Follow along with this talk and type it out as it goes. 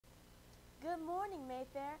Good morning,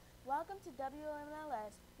 Mayfair. Welcome to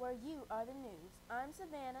WMLS, where you are the news. I'm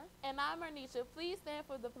Savannah. And I'm Ernisha. Please stand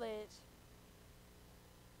for the pledge.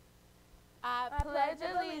 I pledge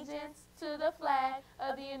allegiance to the flag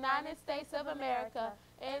of the United States of America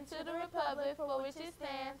and to the republic for which it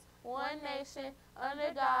stands, one nation,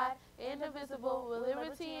 under God, indivisible, with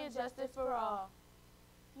liberty and justice for all.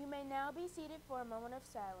 You may now be seated for a moment of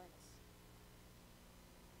silence.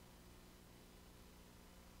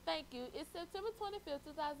 Thank you. It's September 25th,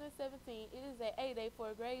 2017. It is an A-Day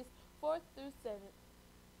for grades 4th through 7th.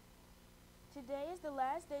 Today is the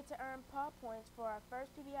last day to earn PAW points for our first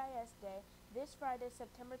PBIS day, this Friday,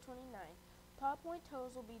 September 29th. PAW point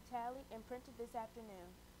totals will be tallied and printed this afternoon.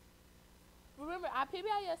 Remember, our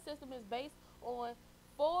PBIS system is based on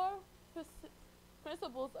 4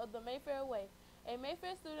 principles of the Mayfair way. A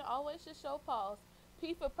Mayfair student always should show paws.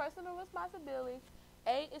 P for personal responsibility.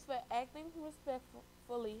 A is for acting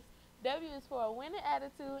respectfully. W is for a winning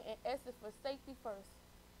attitude. And S is for safety first.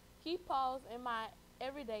 Keep paws in mind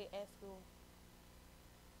every day at school.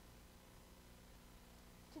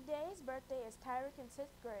 Today's birthday is Tyrick in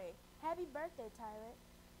 6th grade. Happy birthday, Tyrick.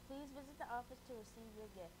 Please visit the office to receive your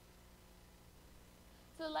gift.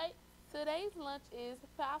 Today's lunch is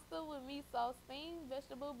pasta with meat sauce, steamed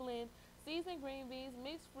vegetable blend, seasoned green beans,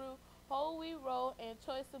 mixed fruit, whole wheat roll, and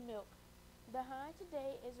choice of milk. The high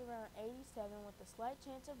today is around 87 with a slight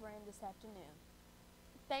chance of rain this afternoon.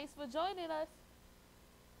 Thanks for joining us.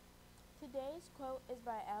 Today's quote is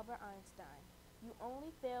by Albert Einstein. You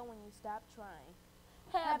only fail when you stop trying.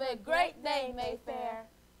 Have a great day, Mayfair.